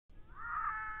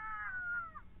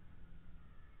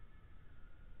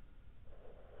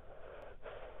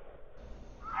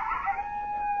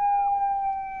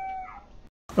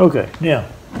Okay, now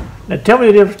tell me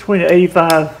the difference between the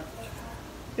 85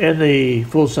 and the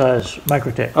full-size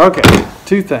Microtech. Okay,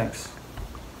 two things.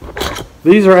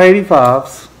 These are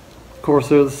 85s. Of course,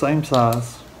 they're the same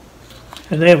size.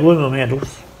 And they have aluminum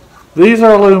handles. These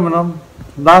are aluminum,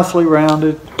 nicely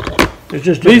rounded.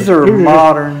 These are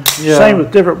modern. Yeah. Same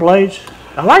with different blades.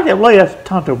 I like that blade. That's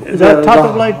Tanto. Is that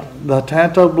Tanto blade? The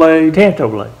Tanto blade. Tanto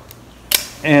blade.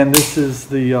 And this is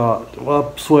the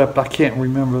upswept. I can't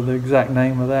remember the exact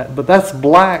name of that, but that's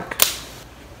black.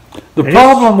 The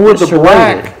problem with the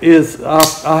black is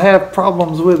I have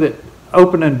problems with it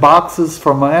opening boxes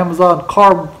from Amazon.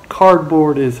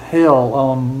 Cardboard is hell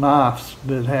on knives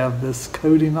that have this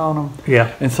coating on them.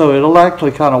 Yeah. And so it'll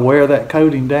actually kind of wear that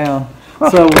coating down.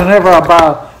 So whenever I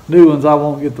buy new ones, I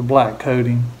won't get the black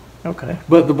coating. Okay.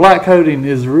 But the black coating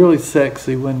is really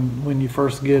sexy when you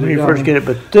first get it. When you first get it,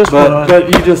 but this one, but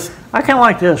you just, I kind of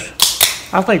like this.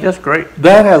 I think that's great.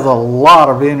 That has a lot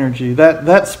of energy.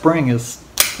 That spring is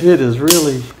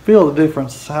really, feel the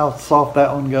difference how soft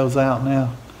that one goes out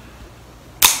now.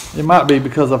 It might be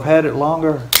because I've had it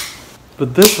longer,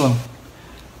 but this one,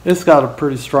 it's got a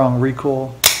pretty strong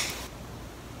recoil.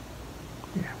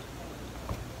 Yeah.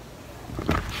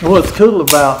 And what's cool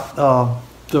about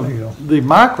the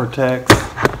Microtechs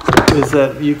is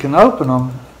that you can open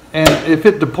them, and if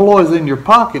it deploys in your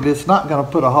pocket, it's not going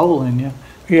to put a hole in you.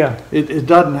 Yeah. It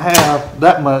doesn't have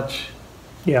that much.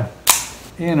 Yeah.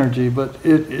 Energy, but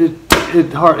it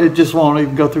just won't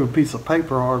even go through a piece of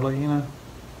paper hardly, you know.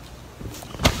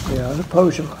 Yeah, I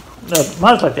suppose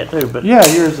mine's like that too, but yeah,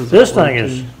 yours is. This thing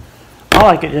is, I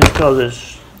like it just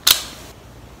because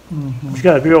it's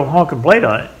got a big old honking blade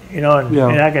on it, you know,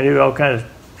 and I can do all kinds of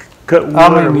cut wood.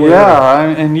 I mean,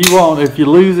 and you won't, if you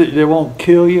lose it, it won't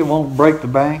kill you, it won't break the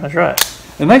bank. That's right.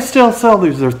 And they still sell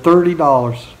these. They're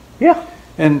 $30. Yeah.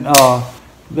 And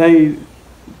they.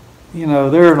 You know,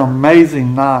 they're an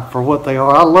amazing knife for what they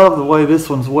are. I love the way this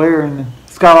one's wearing.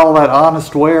 It's got all that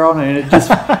honest wear on it,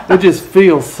 and it just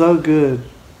feels so good.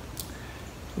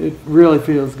 It really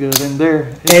feels good, and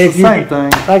it's the same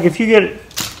thing. Like if you get it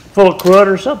full of crud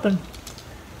or something,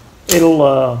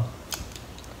 it'll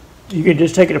you can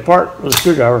just take it apart with a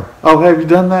screwdriver. Oh, have you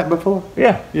done that before?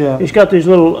 Yeah. Yeah. It's got these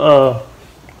little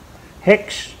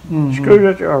hex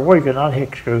screws, or what do you call, not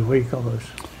hex screws? What do you call those?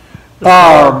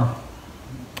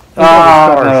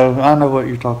 I know what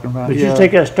you're talking about. But you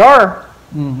take that star,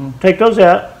 take those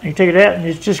out, and you take it out, and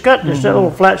it's just got this that little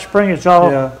flat spring. It's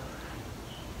all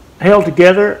held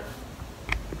together,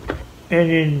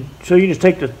 and so you just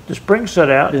take the spring set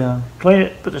out, clean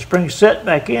it, put the spring set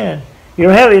back in. You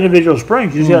don't have individual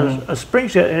springs. You just have a spring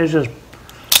set, and it's just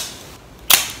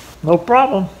no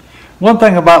problem. One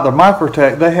thing about the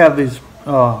Microtech, they have these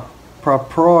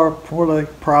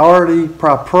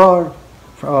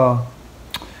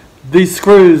these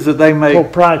screws that they make.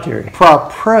 Proprietary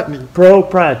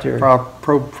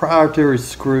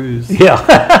screws. Yeah.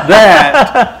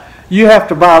 That you have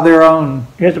to buy their own.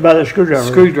 You have to buy the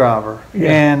screwdriver.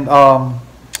 Yeah.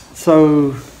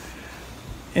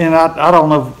 And I don't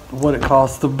know what it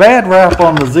costs. The bad rap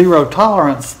on the zero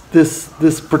tolerance,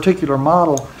 this particular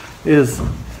model, is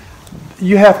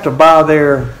you have to buy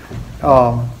their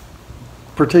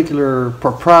particular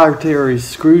proprietary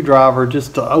screwdriver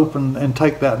just to open and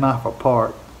take that knife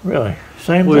apart. Really?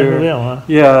 Same thing with them, huh?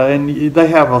 Yeah, and they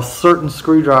have a certain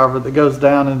screwdriver that goes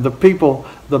down, and the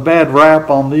bad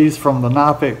rap on these from the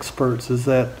knife experts is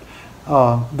that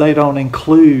they don't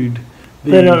include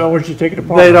they don't know what you take it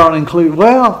apart. They don't include,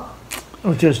 well,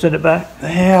 just send it back?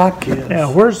 Yeah, I guess.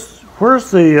 Now, where's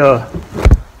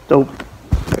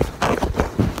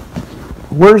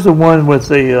the one with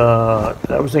the,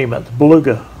 I was thinking about the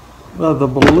Beluga. The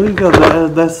Beluga,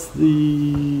 that's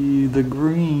the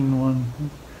green one.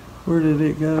 Where did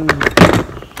it go?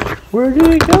 Where did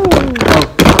it go?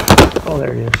 Oh,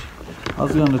 there it is. I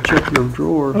was going to check your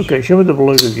drawers. Okay, show me the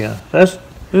Beluga again. This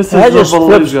is the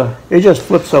Beluga. It just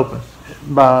flips open.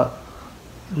 By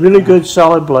really good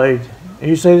solid blade. And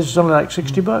you say this is something like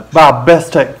 $60? By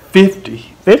Bestech, $50.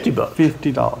 $50.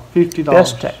 $50.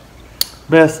 Bestech.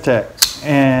 Bestech.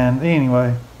 And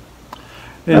anyway,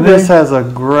 and this has a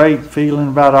great feeling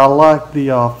about it. I like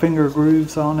the finger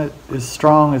grooves on it. It's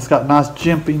strong. It's got nice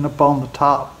jimping up on the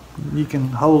top. You can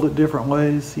hold it different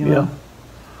ways, you know. Yeah.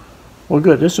 Well,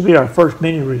 good. This will be our first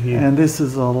mini review. And this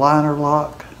is a liner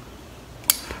lock.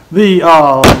 The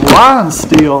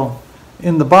Lionsteel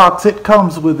in the box, it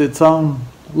comes with its own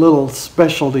little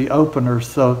specialty opener,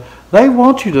 so they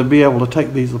want you to be able to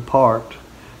take these apart.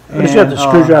 It's got the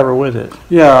screwdriver with it.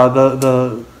 Yeah,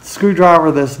 the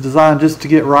screwdriver that's designed just to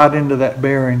get right into that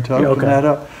bearing to open that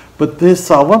up. But this,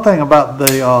 one thing about the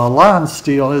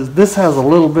Lionsteel is this has a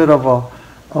little bit of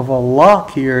a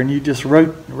lock here, and you just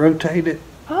rotate it.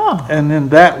 Oh. And then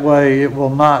that way it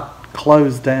will not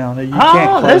close down. You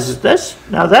can't close it.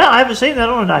 Now that I haven't seen that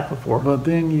on a knife before. But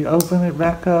then you open it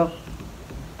back up.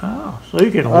 Oh, so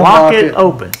you can lock it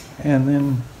open. And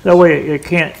then that way it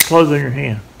can't close on your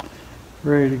hand.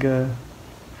 Ready to go.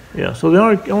 Yeah, so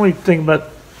the only thing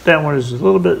about that one is a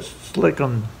little bit slick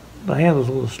on the handle's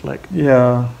a little slick.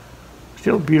 Yeah.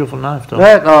 Still a beautiful knife though.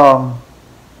 That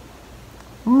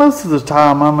most of the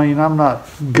time, I mean, I'm not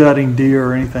gutting deer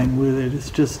or anything with it.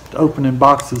 It's just opening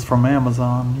boxes from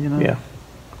Amazon, you know. Yeah.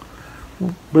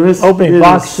 But it's opening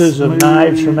boxes of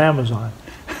knives from Amazon.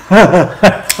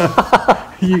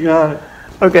 You got it.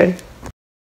 Okay.